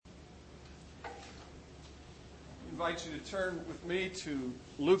invite you to turn with me to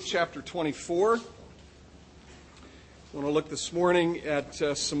Luke chapter 24. I want to look this morning at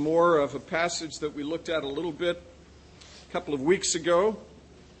some more of a passage that we looked at a little bit a couple of weeks ago.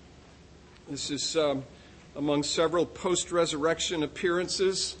 This is among several post-resurrection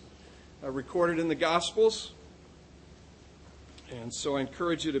appearances recorded in the Gospels. And so I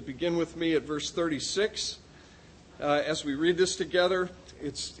encourage you to begin with me at verse 36. As we read this together,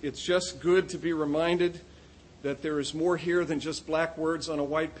 it's just good to be reminded that there is more here than just black words on a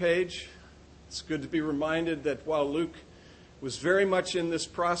white page. It's good to be reminded that while Luke was very much in this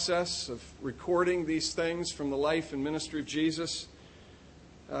process of recording these things from the life and ministry of Jesus,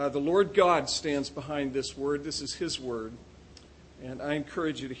 the Lord God stands behind this word. This is His word. And I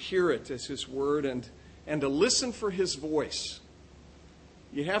encourage you to hear it as His word and to listen for His voice.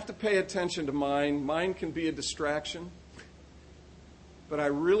 You have to pay attention to mine. Mine can be a distraction. But I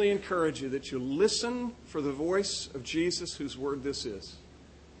really encourage you that you listen for the voice of Jesus, whose word this is.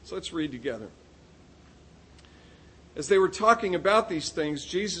 So let's read together. As they were talking about these things,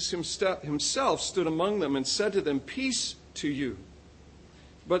 Jesus himself stood among them and said to them, "Peace to you."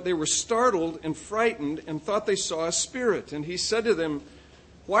 But they were startled and frightened and thought they saw a spirit. And he said to them,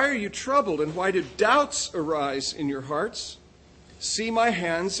 "Why are you troubled, and why do doubts arise in your hearts? See my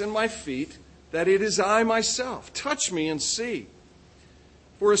hands and my feet, that it is I myself. Touch me and see.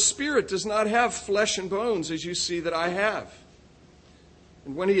 For a spirit does not have flesh and bones, as you see that I have."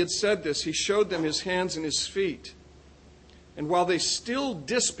 And when he had said this, he showed them his hands and his feet. And while they still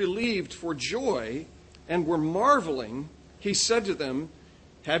disbelieved for joy and were marveling, he said to them,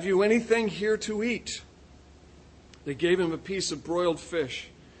 "Have you anything here to eat?" They gave him a piece of broiled fish,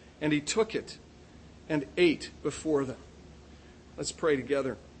 and he took it and ate before them. Let's pray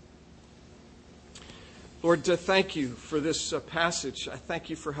together. Lord, thank you for this passage. I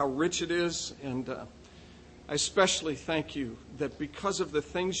thank you for how rich it is, and I especially thank you that because of the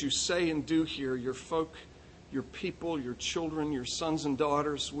things you say and do here, your folk, your people, your children, your sons and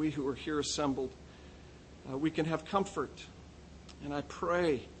daughters, we who are here assembled, we can have comfort. And I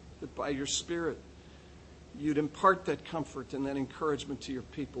pray that by your Spirit, you'd impart that comfort and that encouragement to your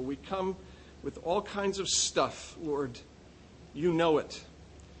people. We come with all kinds of stuff, Lord. You know it.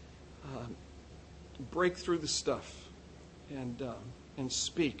 Break through the stuff and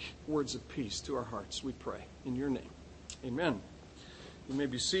speak words of peace to our hearts, we pray. In your name. Amen. You may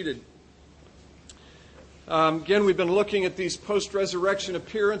be seated. Again, we've been looking at these post-resurrection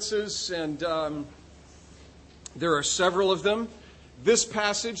appearances, and there are several of them. This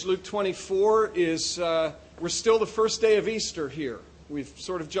passage, Luke 24, is, we're still the first day of Easter here. We've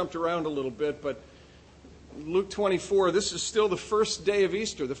sort of jumped around a little bit, but Luke 24, this is still the first day of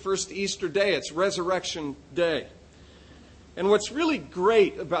Easter, the first Easter day. It's Resurrection Day. And what's really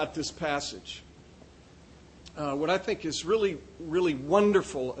great about this passage, what I think is really, really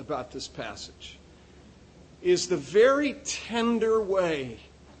wonderful about this passage, is the very tender way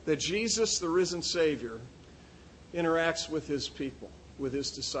that Jesus, the risen Savior, interacts with his people, with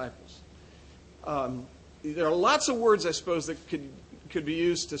his disciples. There are lots of words, I suppose, that could be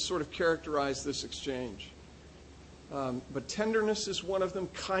used to sort of characterize this exchange. But tenderness is one of them,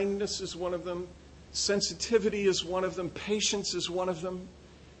 kindness is one of them, sensitivity is one of them, patience is one of them.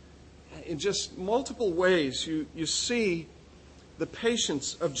 In just multiple ways, you see the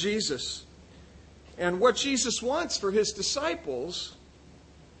patience of Jesus. And what Jesus wants for his disciples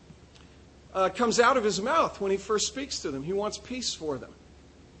comes out of his mouth when he first speaks to them. He wants peace for them.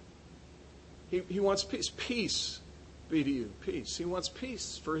 He wants peace. Peace be to you. Peace. He wants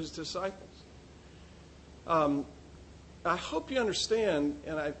peace for his disciples. I hope you understand,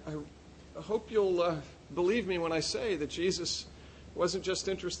 and I hope you'll believe me when I say that Jesus wasn't just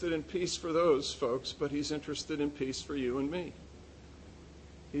interested in peace for those folks, but he's interested in peace for you and me.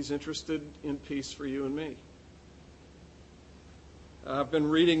 He's interested in peace for you and me. I've been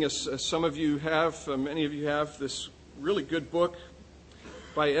reading, as some of you have, many of you have, this really good book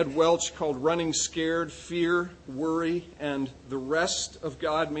by Ed Welch called Running Scared, Fear, Worry, and the Rest of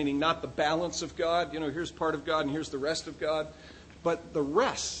God, meaning not the balance of God. You know, here's part of God and here's the rest of God. But the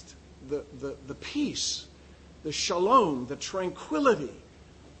rest, the peace, the shalom, the tranquility,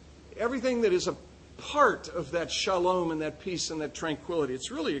 everything that is a part of that shalom and that peace and that tranquility.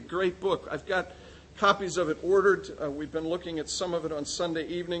 It's really a great book. I've got copies of it ordered. We've been looking at some of it on Sunday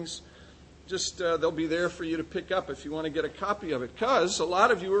evenings. Just they'll be there for you to pick up if you want to get a copy of it, because a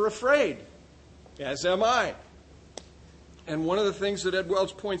lot of you are afraid, as am I. And one of the things that Ed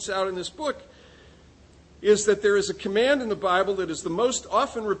Welch points out in this book is that there is a command in the Bible that is the most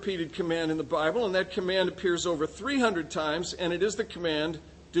often repeated command in the Bible, and that command appears over 300 times, and it is the command,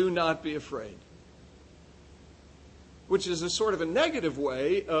 do not be afraid. which is a sort of a negative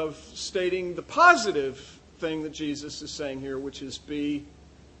way of stating the positive thing that Jesus is saying here, which is be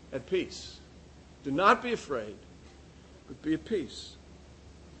at peace. Do not be afraid, but be at peace.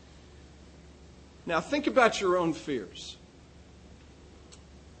 Now think about your own fears.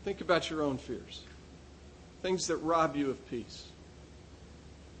 Think about your own fears. Things that rob you of peace.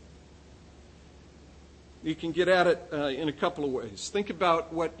 You can get at it in a couple of ways. Think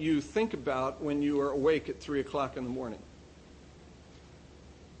about what you think about when you are awake at 3 o'clock in the morning.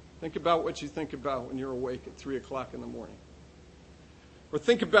 Think about what you think about when you're awake at 3 o'clock in the morning. Or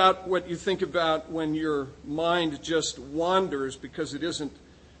think about what you think about when your mind just wanders because it isn't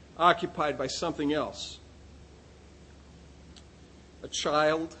occupied by something else. A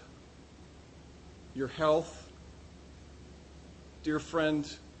child, your health, dear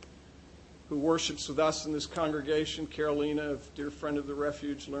friend who worships with us in this congregation, Carolina, a dear friend of the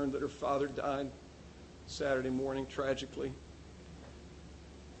refuge, learned that her father died Saturday morning, tragically.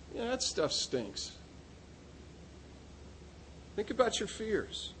 Yeah, that stuff stinks. Think about your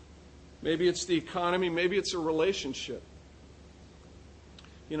fears. Maybe it's the economy, maybe it's a relationship.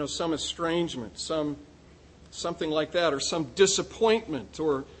 Some estrangement, something like that, or some disappointment,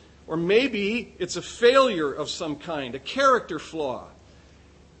 or maybe it's a failure of some kind, a character flaw.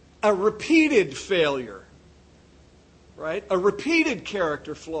 A repeated failure, right? A repeated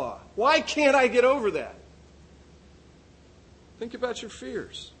character flaw. Why can't I get over that? Think about your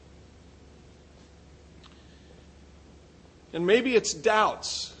fears. And maybe it's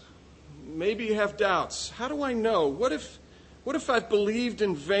doubts. Maybe you have doubts. How do I know? What if I've believed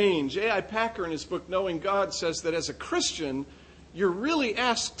in vain? J.I. Packer in his book, Knowing God, says that as a Christian, you're really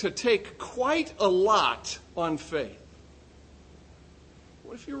asked to take quite a lot on faith.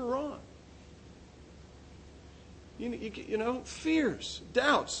 What if you were wrong? Fears,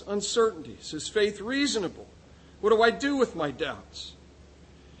 doubts, uncertainties. Is faith reasonable? What do I do with my doubts?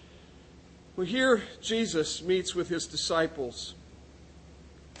 Well, here Jesus meets with his disciples,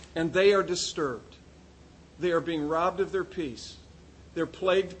 and they are disturbed. They are being robbed of their peace. They're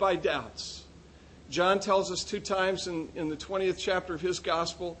plagued by doubts. John tells us 2 times in the 20th chapter of his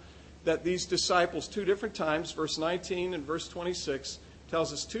gospel that these disciples, 2 different times, verse 19 and verse 26,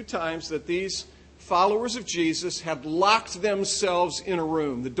 tells us 2 times that these followers of Jesus had locked themselves in a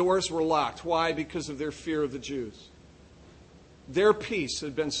room. The doors were locked. Why? Because of their fear of the Jews. Their peace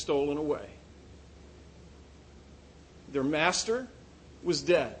had been stolen away. Their master was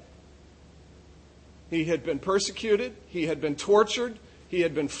dead. He had been persecuted. He had been tortured. He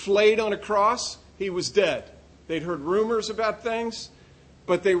had been flayed on a cross. He was dead. They'd heard rumors about things,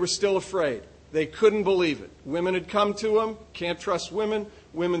 but they were still afraid. They couldn't believe it. Women had come to them. Can't trust women.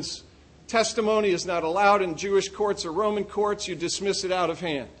 Women's testimony is not allowed in Jewish courts or Roman courts. You dismiss it out of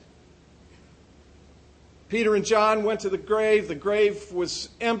hand. Peter and John went to the grave. The grave was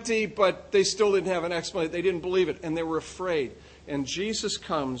empty, but they still didn't have an explanation. They didn't believe it, and they were afraid. And Jesus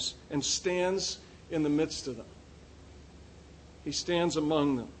comes and stands in the midst of them. He stands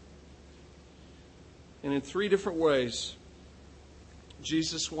among them. And in 3 different ways,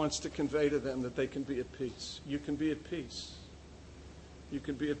 Jesus wants to convey to them that they can be at peace. You can be at peace. You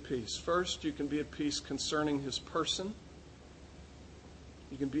can be at peace. First, you can be at peace concerning his person.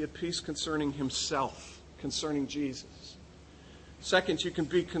 You can be at peace concerning himself, concerning Jesus. Second, you can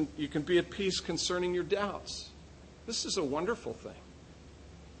be at peace concerning your doubts. This is a wonderful thing.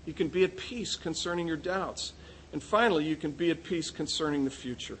 You can be at peace concerning your doubts. And finally, you can be at peace concerning the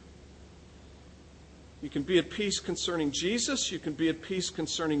future. You can be at peace concerning Jesus, you can be at peace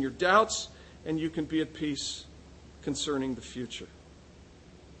concerning your doubts, and you can be at peace concerning the future.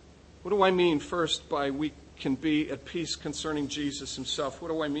 What do I mean first by we can be at peace concerning Jesus himself? What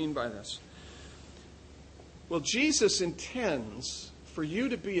do I mean by this? Well, Jesus intends for you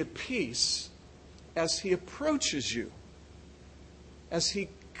to be at peace as he approaches you, as he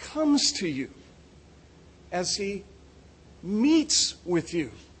comes to you, as he meets with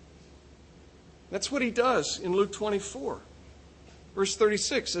you. That's what he does in Luke 24. Verse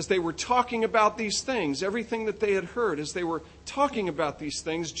 36, as they were talking about these things, everything that they had heard, as they were talking about these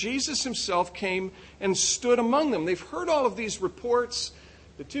things, Jesus himself came and stood among them. They've heard all of these reports.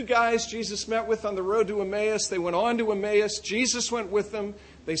 The 2 guys Jesus met with on the road to Emmaus, they went on to Emmaus. Jesus went with them.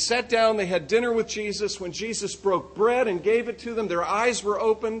 They sat down. They had dinner with Jesus. When Jesus broke bread and gave it to them, their eyes were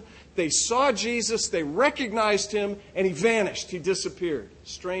open. They saw Jesus. They recognized him, and he vanished. He disappeared.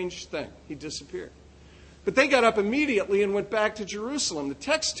 Strange thing. He disappeared. But they got up immediately and went back to Jerusalem. The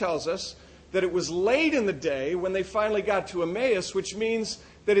text tells us that it was late in the day when they finally got to Emmaus, which means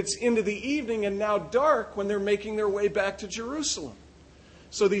that it's into the evening and now dark when they're making their way back to Jerusalem.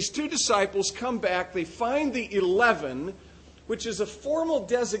 So these two disciples come back. They find the 11, which is a formal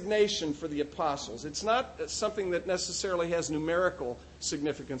designation for the apostles. It's not something that necessarily has numerical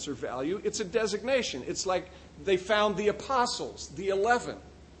significance or value. It's a designation. It's like they found the apostles, the 11.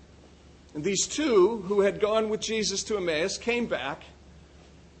 And these two who had gone with Jesus to Emmaus came back,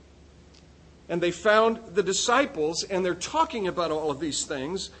 and they found the disciples, and they're talking about all of these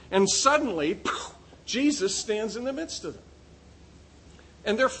things, and suddenly, Jesus stands in the midst of them.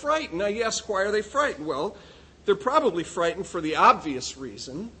 And they're frightened. Now you ask, why are they frightened? Well, they're probably frightened for the obvious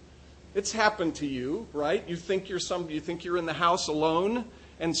reason. It's happened to you, right? You think you're in the house alone,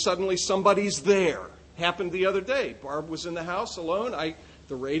 and suddenly somebody's there. Happened the other day. Barb was in the house alone.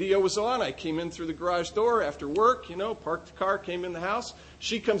 The radio was on. I came in through the garage door after work, parked the car, came in the house.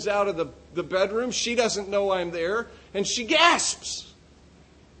 She comes out of the bedroom. She doesn't know I'm there, and she gasps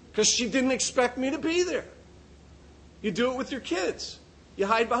because she didn't expect me to be there. You do it with your kids. You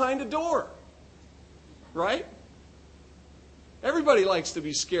hide behind a door. Right? Everybody likes to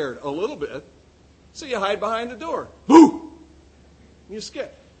be scared a little bit. So you hide behind the door. Boo! You're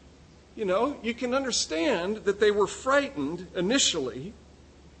scared. You can understand that they were frightened initially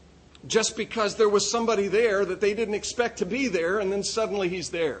just because there was somebody there that they didn't expect to be there, and then suddenly he's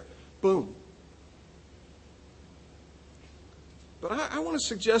there. Boom. But I want to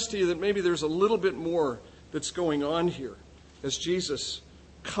suggest to you that maybe there's a little bit more that's going on here as Jesus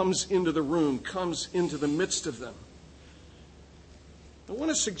comes into the room, comes into the midst of them. I want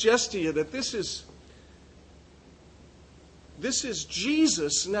to suggest to you that this is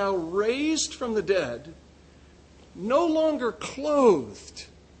Jesus now raised from the dead, no longer clothed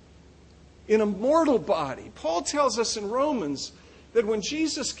in a mortal body. Paul tells us in Romans that when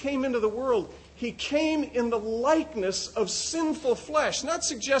Jesus came into the world, he came in the likeness of sinful flesh, not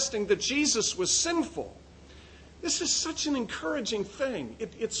suggesting that Jesus was sinful. This is such an encouraging thing.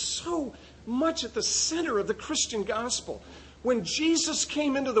 It's so much at the center of the Christian gospel. When Jesus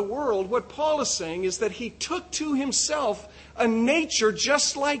came into the world, what Paul is saying is that he took to himself a nature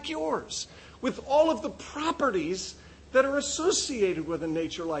just like yours, with all of the properties that are associated with a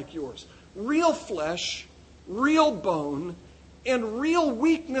nature like yours. Real flesh, real bone, and real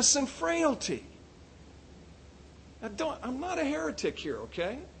weakness and frailty. Now I'm not a heretic here,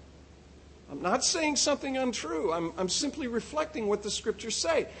 okay? I'm not saying something untrue. I'm simply reflecting what the Scriptures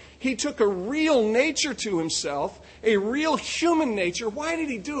say. He took a real nature to himself, a real human nature. Why did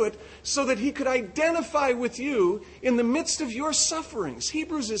he do it? So that he could identify with you in the midst of your sufferings.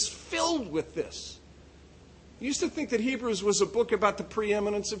 Hebrews is filled with this. I used to think that Hebrews was a book about the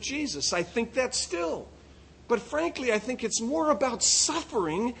preeminence of Jesus. I think that still. But frankly, I think it's more about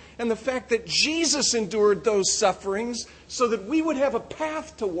suffering and the fact that Jesus endured those sufferings so that we would have a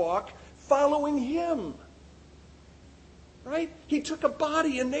path to walk following him. Right? He took a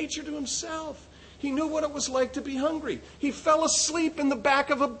body and nature to himself. He knew what it was like to be hungry. He fell asleep in the back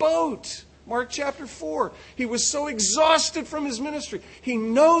of a boat. Mark chapter 4. He was so exhausted from his ministry. He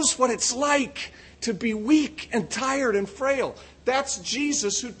knows what it's like to be weak and tired and frail. That's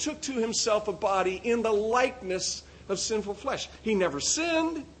Jesus who took to himself a body in the likeness of sinful flesh. He never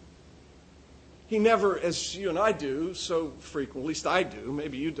sinned. He never, as you and I do so frequently, at least I do,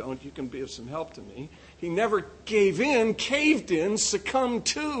 maybe you don't, you can be of some help to me. He never gave in, caved in, succumbed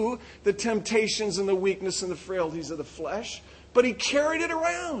to the temptations and the weakness and the frailties of the flesh, but he carried it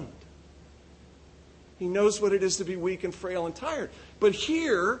around. He knows what it is to be weak and frail and tired. But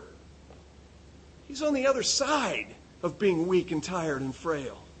here, he's on the other side of being weak and tired and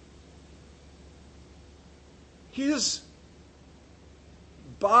frail. His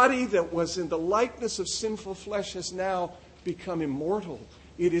body that was in the likeness of sinful flesh has now become immortal.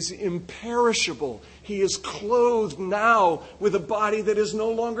 It is imperishable. He is clothed now with a body that is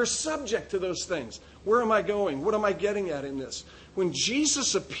no longer subject to those things. Where am I going? What am I getting at in this? When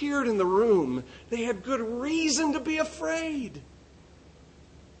Jesus appeared in the room, they had good reason to be afraid.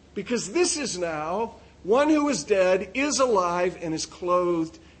 Because this is now one who is dead, is alive, and is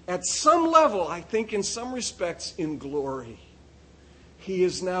clothed at some level, I think in some respects, in glory. He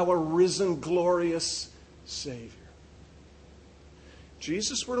is now a risen, glorious Savior.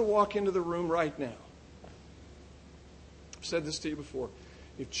 Jesus were to walk into the room right now. I've said this to you before.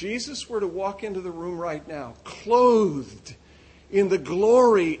 If Jesus were to walk into the room right now, clothed in the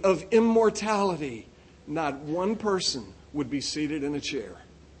glory of immortality, not one person would be seated in a chair.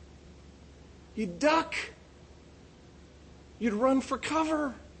 You'd duck. You'd run for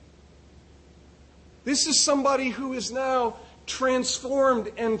cover. This is somebody who is now transformed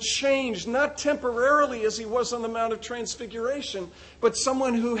and changed, not temporarily as he was on the Mount of Transfiguration, but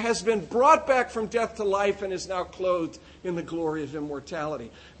someone who has been brought back from death to life and is now clothed in the glory of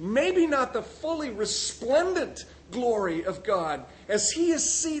immortality. Maybe not the fully resplendent glory of God as he is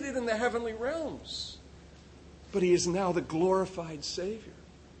seated in the heavenly realms, but he is now the glorified Savior.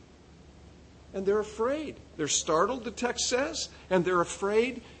 And they're afraid. They're startled, the text says, and they're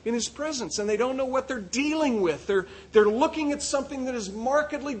afraid in his presence. And they don't know what they're dealing with. They're looking at something that is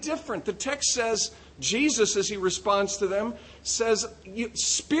markedly different. The text says, Jesus, as he responds to them, says,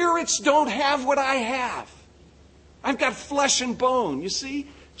 spirits don't have what I have. I've got flesh and bone. You see,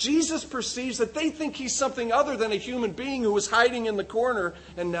 Jesus perceives that they think he's something other than a human being who was hiding in the corner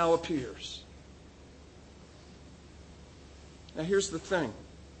and now appears. Now here's the thing.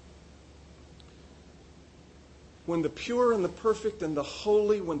 When the pure and the perfect and the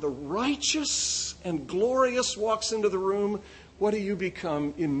holy, when the righteous and glorious walks into the room, what do you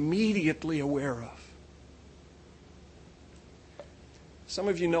become immediately aware of? Some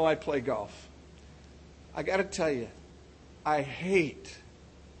of you know I play golf. I got to tell you, I hate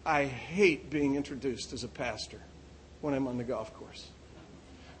being introduced as a pastor when I'm on the golf course.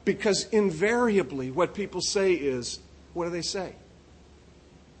 Because invariably what people say is, what do they say?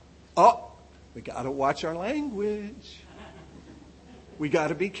 Oh, we got to watch our language. We got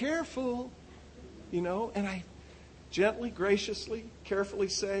to be careful, you know. And I gently, graciously, carefully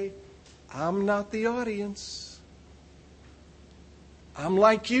say, I'm not the audience. I'm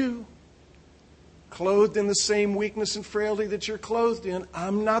like you, clothed in the same weakness and frailty that you're clothed in.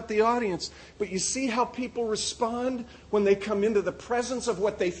 I'm not the audience. But you see how people respond when they come into the presence of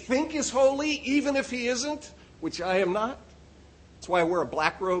what they think is holy, even if he isn't, which I am not. That's why I wear a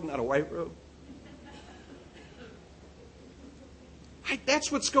black robe, not a white robe.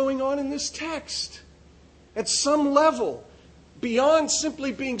 That's what's going on in this text. At some level, beyond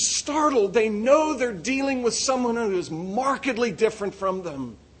simply being startled, they know they're dealing with someone who is markedly different from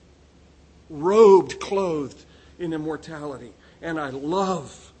them. Robed, clothed in immortality. And I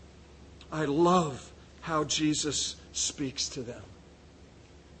love how Jesus speaks to them.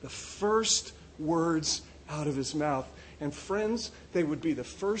 The first words out of his mouth. And friends, they would be the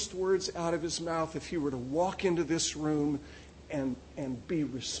first words out of his mouth if he were to walk into this room and be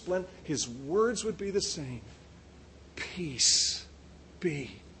resplendent. His words would be the same. Peace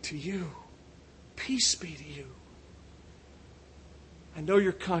be to you. Peace be to you. I know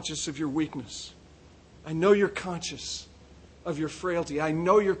you're conscious of your weakness. I know you're conscious of your frailty. I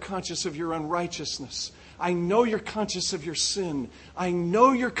know you're conscious of your unrighteousness. I know you're conscious of your sin. I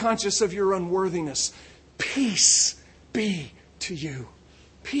know you're conscious of your unworthiness. Peace be to you.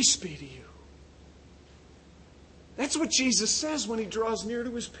 Peace be to you. That's what Jesus says when he draws near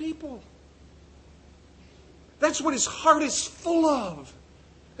to his people. That's what his heart is full of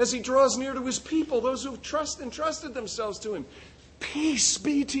as he draws near to his people, those who have entrusted themselves to him. Peace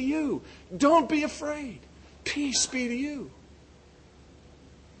be to you. Don't be afraid. Peace be to you.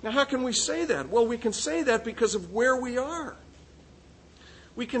 Now, how can we say that? Well, we can say that because of where we are.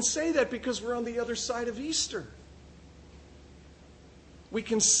 We can say that because we're on the other side of Easter. We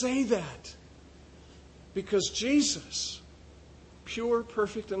can say that because Jesus, pure,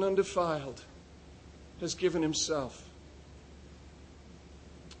 perfect, and undefiled, has given himself.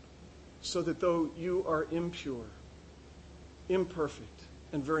 So that though you are impure, imperfect,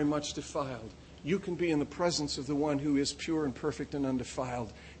 and very much defiled, you can be in the presence of the one who is pure and perfect and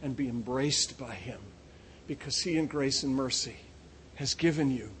undefiled and be embraced by him, because he in grace and mercy has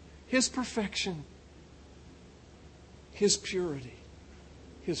given you his perfection, his purity,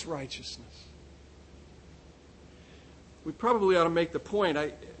 his righteousness. We probably ought to make the point,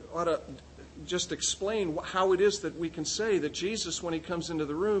 I ought to just explain how it is that we can say that Jesus, when he comes into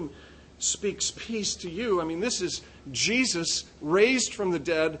the room, speaks peace to you. I mean, this is Jesus raised from the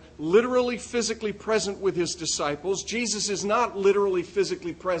dead, literally physically present with his disciples. Jesus is not literally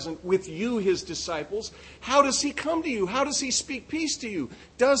physically present with you, his disciples. How does he come to you? How does he speak peace to you?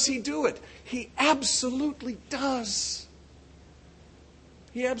 Does he do it? He absolutely does.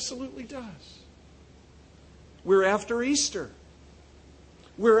 He absolutely does. We're after Easter.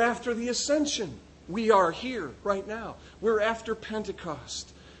 We're after the ascension. We are here right now. We're after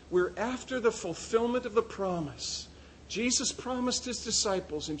Pentecost. We're after the fulfillment of the promise. Jesus promised his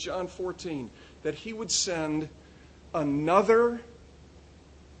disciples in John 14 that he would send another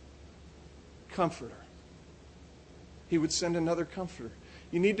comforter. He would send another comforter.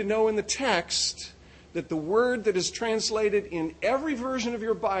 You need to know in the text that the word that is translated in every version of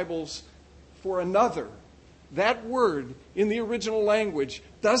your Bibles for another, that word in the original language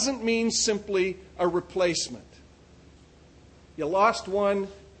doesn't mean simply a replacement. You lost one,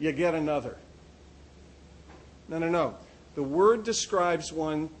 you get another. No. The word describes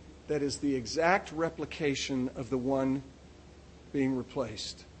one that is the exact replication of the one being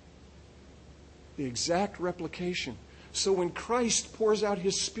replaced. The exact replication. So when Christ pours out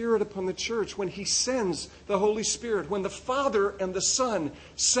His Spirit upon the church, when He sends the Holy Spirit, when the Father and the Son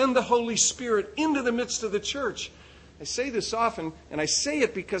send the Holy Spirit into the midst of the church, I say this often, and I say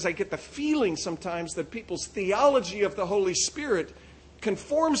it because I get the feeling sometimes that people's theology of the Holy Spirit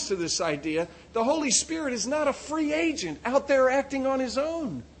conforms to this idea. The Holy Spirit is not a free agent out there acting on His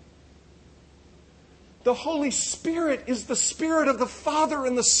own. The Holy Spirit is the Spirit of the Father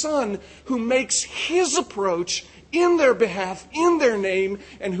and the Son who makes His approach in their behalf, in their name,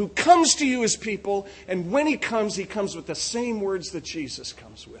 and who comes to you as people. And when He comes with the same words that Jesus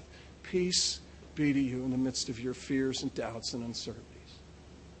comes with. Peace be to you in the midst of your fears and doubts and uncertainties.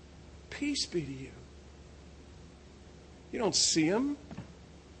 Peace be to you. You don't see Him.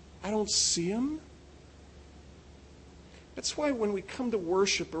 I don't see Him. That's why when we come to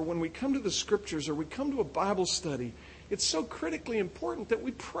worship or when we come to the Scriptures or we come to a Bible study, it's so critically important that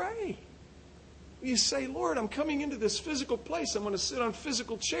we pray. You say, Lord, I'm coming into this physical place. I'm going to sit on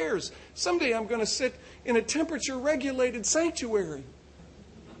physical chairs. Someday I'm going to sit in a temperature-regulated sanctuary.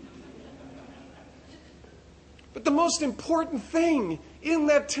 But the most important thing in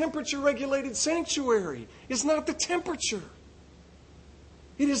that temperature-regulated sanctuary is not the temperature.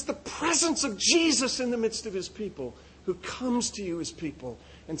 It is the presence of Jesus in the midst of His people who comes to you as people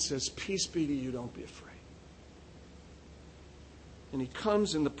and says, peace be to you, don't be afraid. And He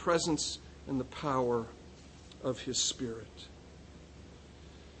comes in the presence and the power of His Spirit.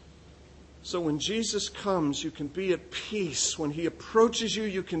 So when Jesus comes, you can be at peace. When He approaches you,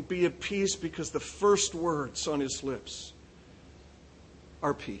 you can be at peace because the first words on His lips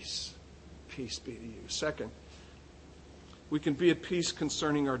are peace. Peace be to you. Second, we can be at peace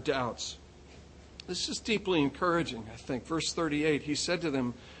concerning our doubts. This is deeply encouraging, I think. Verse 38, He said to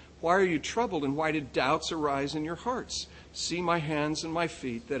them, why are you troubled, and why did doubts arise in your hearts? See my hands and my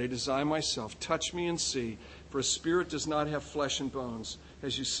feet, that it is I myself. Touch me and see, for a spirit does not have flesh and bones,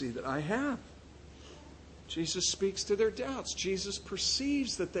 as you see that I have. Jesus speaks to their doubts. Jesus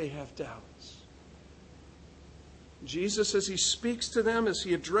perceives that they have doubts. Jesus, as He speaks to them, as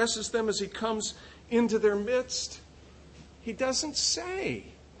He addresses them, as He comes into their midst, He doesn't say,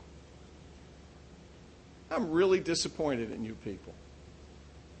 I'm really disappointed in you people.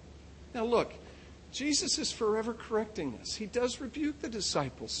 Now look, Jesus is forever correcting us. He does rebuke the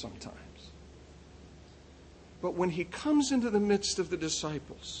disciples sometimes. But when He comes into the midst of the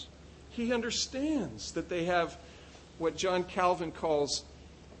disciples, He understands that they have what John Calvin calls,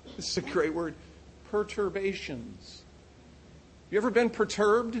 this is a great word, perturbations. You ever been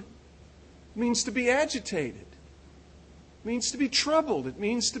perturbed? It means to be agitated. It means to be troubled. It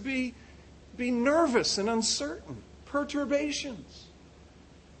means to be nervous and uncertain. Perturbations.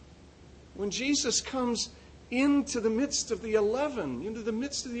 When Jesus comes into the midst of the 11, into the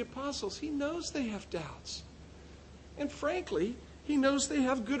midst of the apostles, He knows they have doubts. And frankly, He knows they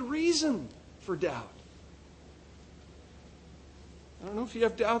have good reason for doubt. I don't know if you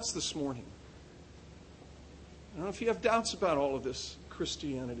have doubts this morning. I don't know if you have doubts about all of this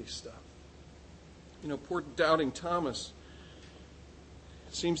Christianity stuff. You know, poor doubting Thomas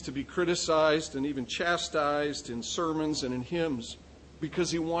seems to be criticized and even chastised in sermons and in hymns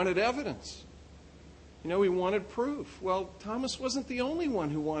because he wanted evidence. You know, he wanted proof. Well, Thomas wasn't the only one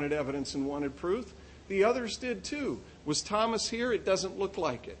who wanted evidence and wanted proof. The others did too. Was Thomas here? It doesn't look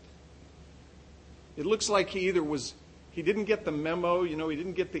like it. It looks like he didn't get the memo, he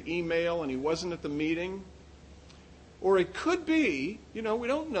didn't get the email and he wasn't at the meeting. Or it could be, we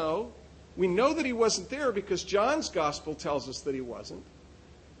don't know. We know that he wasn't there because John's gospel tells us that he wasn't.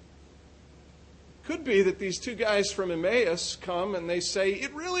 Could be that these two guys from Emmaus come and they say,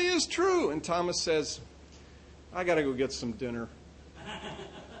 it really is true. And Thomas says, I got to go get some dinner.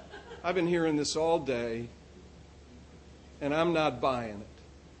 I've been hearing this all day, and I'm not buying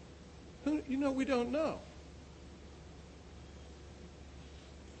it. We don't know.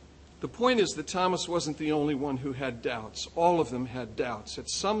 The point is that Thomas wasn't the only one who had doubts. All of them had doubts. At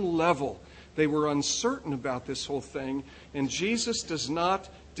some level, they were uncertain about this whole thing, and Jesus does not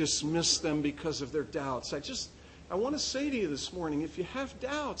dismiss them because of their doubts. I want to say to you this morning, if you have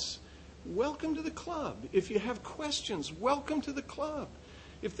doubts, welcome to the club. If you have questions, welcome to the club.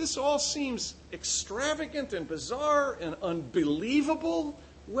 If this all seems extravagant and bizarre and unbelievable,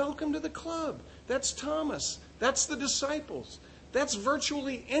 welcome to the club. That's Thomas. That's the disciples. That's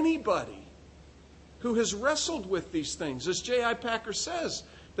virtually anybody who has wrestled with these things. As J.I. Packer says,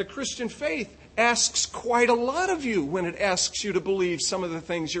 The Christian faith asks quite a lot of you when it asks you to believe some of the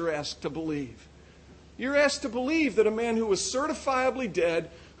things you're asked to believe. You're asked to believe that a man who was certifiably dead,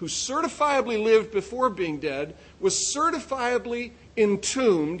 who certifiably lived before being dead, was certifiably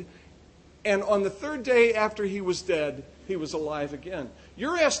entombed, and on the third day after he was dead, he was alive again.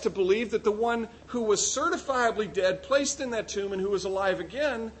 You're asked to believe that the one who was certifiably dead, placed in that tomb, and who was alive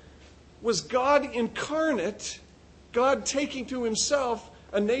again, was God incarnate, God taking to himself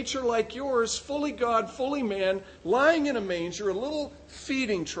a nature like yours, fully God, fully man, lying in a manger, a little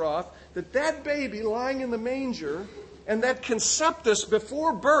feeding trough, that baby lying in the manger and that conceptus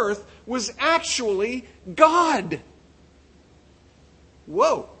before birth was actually God.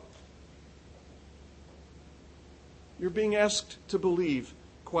 Whoa. You're being asked to believe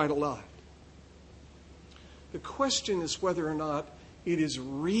quite a lot. The question is whether or not it is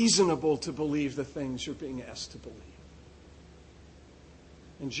reasonable to believe the things you're being asked to believe.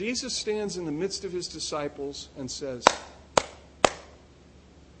 And Jesus stands in the midst of his disciples and says,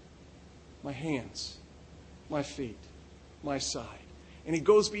 my hands, my feet, my side. And he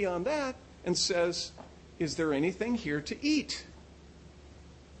goes beyond that and says, is there anything here to eat?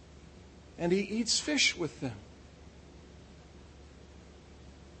 And he eats fish with them.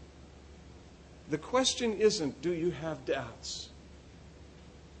 The question isn't, do you have doubts?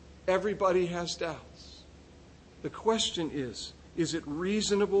 Everybody has doubts. The question is it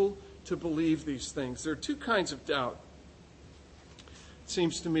reasonable to believe these things? There are two kinds of doubt, it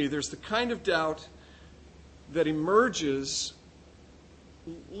seems to me. There's the kind of doubt that emerges.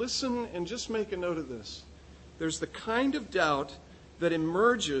 Listen and just make a note of this. There's the kind of doubt that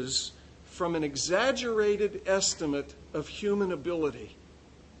emerges from an exaggerated estimate of human ability.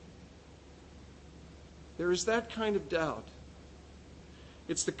 There is that kind of doubt.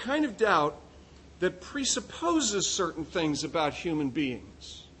 It's the kind of doubt that presupposes certain things about human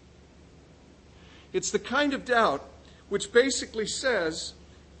beings. It's the kind of doubt which basically says,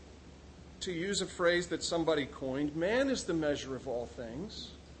 to use a phrase that somebody coined, man is the measure of all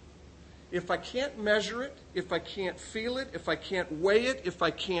things. If I can't measure it, if I can't feel it, if I can't weigh it, if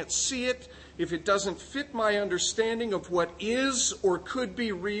I can't see it, if it doesn't fit my understanding of what is or could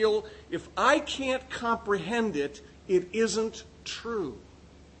be real, if I can't comprehend it, it isn't true.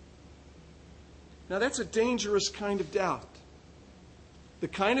 Now that's a dangerous kind of doubt. The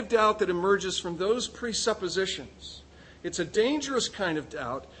kind of doubt that emerges from those presuppositions. It's a dangerous kind of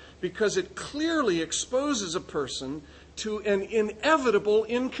doubt because it clearly exposes a person to an inevitable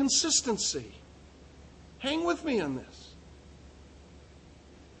inconsistency. Hang with me on this.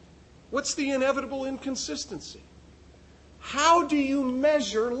 What's the inevitable inconsistency? How do you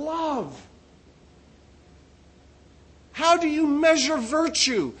measure love? How do you measure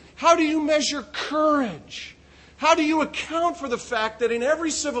virtue? How do you measure courage? How do you account for the fact that in every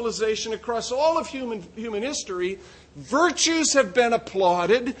civilization across all of human history, virtues have been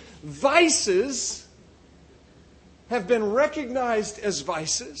applauded, vices have been recognized as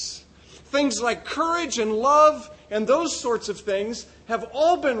vices, things like courage and love and those sorts of things have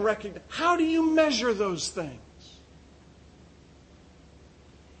all been recognized. How do you measure those things?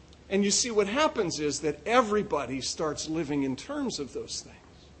 And you see, what happens is that everybody starts living in terms of those things.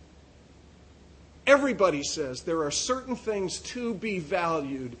 Everybody says there are certain things to be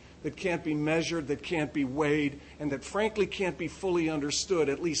valued that can't be measured, that can't be weighed, and that frankly can't be fully understood,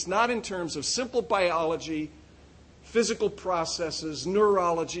 at least not in terms of simple biology, physical processes,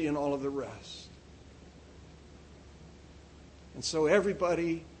 neurology, and all of the rest. And so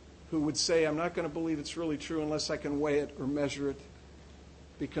everybody who would say, I'm not going to believe it's really true unless I can weigh it or measure it,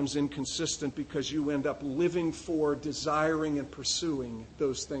 becomes inconsistent because you end up living for, desiring, and pursuing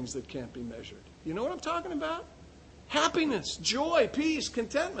those things that can't be measured. You know what I'm talking about? Happiness, joy, peace,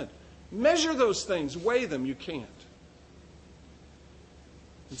 contentment. Measure those things, weigh them. You can't.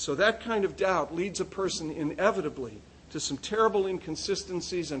 And so that kind of doubt leads a person inevitably to some terrible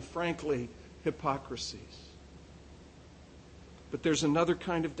inconsistencies and, frankly, hypocrisies. But there's another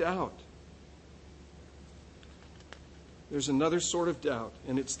kind of doubt. There's another sort of doubt,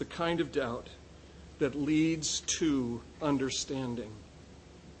 and it's the kind of doubt that leads to understanding.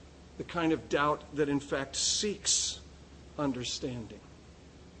 The kind of doubt that, in fact, seeks understanding.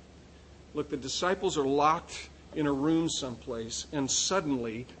 Look, the disciples are locked in a room someplace, and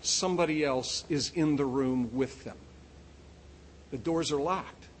suddenly somebody else is in the room with them. The doors are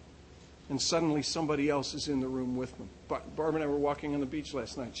locked, and suddenly somebody else is in the room with them. Barb and I were walking on the beach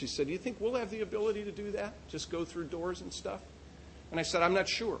last night. She said, do you think we'll have the ability to do that? Just go through doors and stuff? And I said, I'm not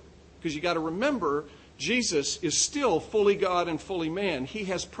sure. Because you got to remember, Jesus is still fully God and fully man. He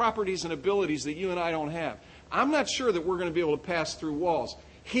has properties and abilities that you and I don't have. I'm not sure that we're going to be able to pass through walls.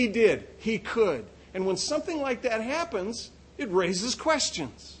 He did. He could. And when something like that happens, it raises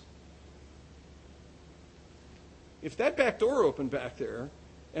questions. If that back door opened back there,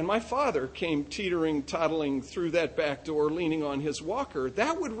 and my father came toddling through that back door, leaning on his walker,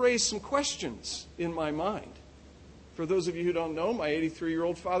 that would raise some questions in my mind. For those of you who don't know, my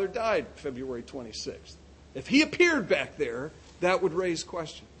 83-year-old father died February 26th. If he appeared back there, that would raise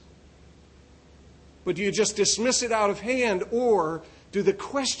questions. But do you just dismiss it out of hand, or do the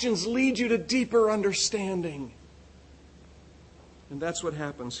questions lead you to deeper understanding? And that's what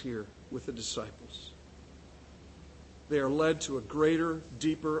happens here with the disciples. They are led to a greater,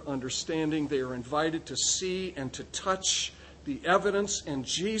 deeper understanding. They are invited to see and to touch the evidence. And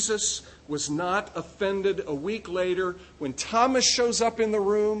Jesus was not offended a week later when Thomas shows up in the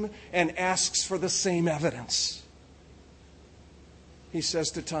room and asks for the same evidence. He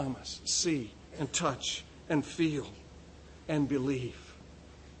says to Thomas, see and touch and feel and believe.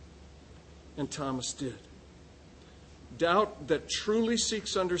 And Thomas did. Doubt that truly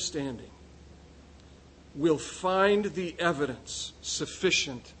seeks understanding will find the evidence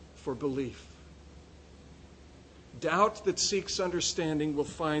sufficient for belief. Doubt that seeks understanding will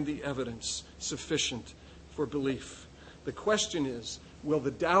find the evidence sufficient for belief. The question is, will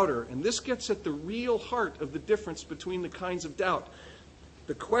the doubter, and this gets at the real heart of the difference between the kinds of doubt.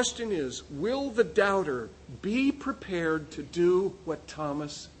 The question is, will the doubter be prepared to do what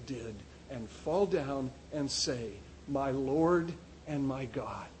Thomas did and fall down and say, my Lord and my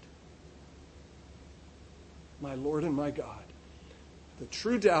God? My Lord and my God. The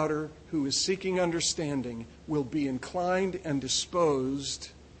true doubter who is seeking understanding will be inclined and disposed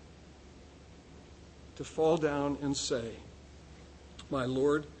to fall down and say, my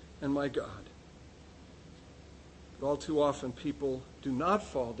Lord and my God. But all too often people do not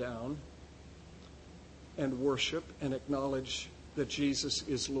fall down and worship and acknowledge that Jesus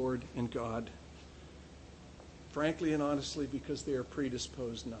is Lord and God. Frankly and honestly, because they are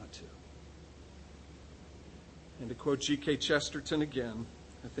predisposed not to. And to quote G.K. Chesterton again,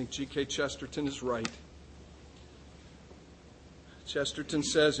 I think G.K. Chesterton is right. Chesterton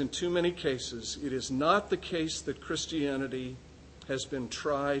says, in too many cases, it is not the case that Christianity has been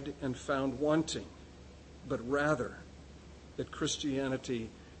tried and found wanting, but rather that Christianity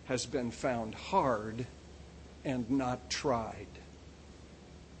has been found hard and not tried.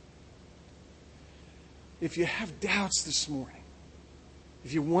 If you have doubts this morning,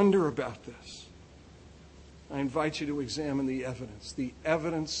 if you wonder about this, I invite you to examine the evidence. The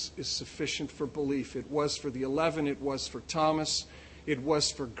evidence is sufficient for belief. It was for the 11. It was for Thomas. It was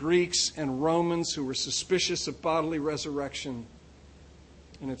for Greeks and Romans who were suspicious of bodily resurrection.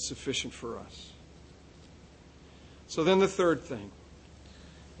 And it's sufficient for us. So then the third thing.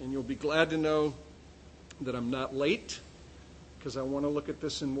 And you'll be glad to know that I'm not late, because I want to look at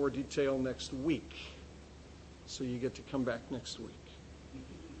this in more detail next week. So you get to come back next week.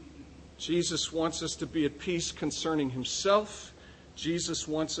 Jesus wants us to be at peace concerning himself. Jesus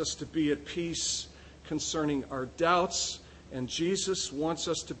wants us to be at peace concerning our doubts. And Jesus wants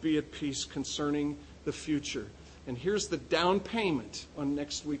us to be at peace concerning the future. And here's the down payment on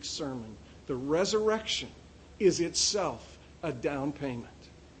next week's sermon. The resurrection is itself a down payment.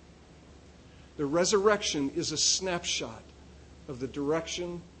 The resurrection is a snapshot of the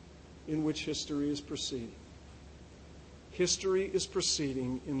direction in which history is proceeding. History is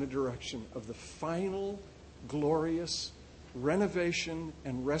proceeding in the direction of the final, glorious renovation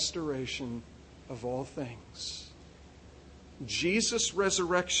and restoration of all things. Jesus'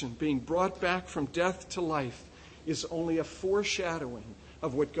 resurrection, being brought back from death to life, is only a foreshadowing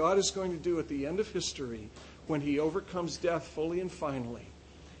of what God is going to do at the end of history when he overcomes death fully and finally,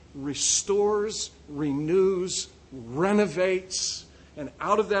 restores, renews, renovates, and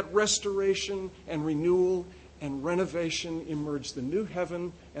out of that restoration and renewal and renovation emerge the new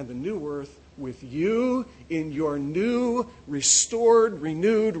heaven and the new earth with you in your new, restored,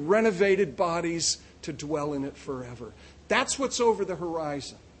 renewed, renovated bodies to dwell in it forever. That's what's over the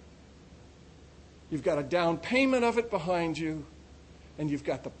horizon. You've got a down payment of it behind you, and you've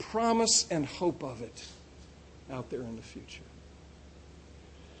got the promise and hope of it out there in the future.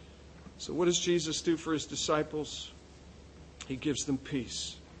 So what does Jesus do for his disciples? He gives them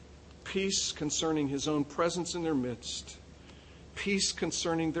peace. Peace concerning his own presence in their midst. Peace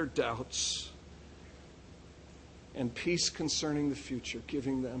concerning their doubts. And peace concerning the future,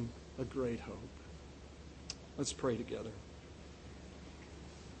 giving them a great hope. Let's pray together.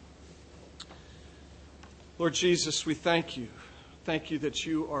 Lord Jesus, we thank you. Thank you that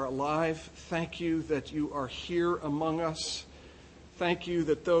you are alive. Thank you that you are here among us. Thank you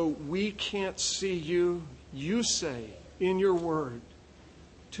that though we can't see you, you say in your word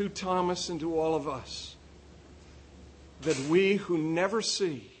to Thomas and to all of us, that we who never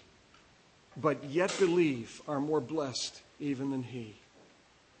see but yet believe are more blessed even than he.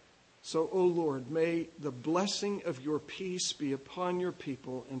 So, O Lord, may the blessing of your peace be upon your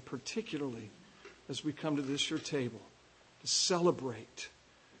people, and particularly as we come to this your table to celebrate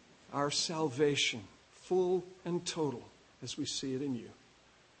our salvation, full and total, as we see it in you.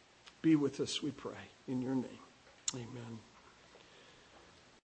 Be with us, we pray, in your name. Amen.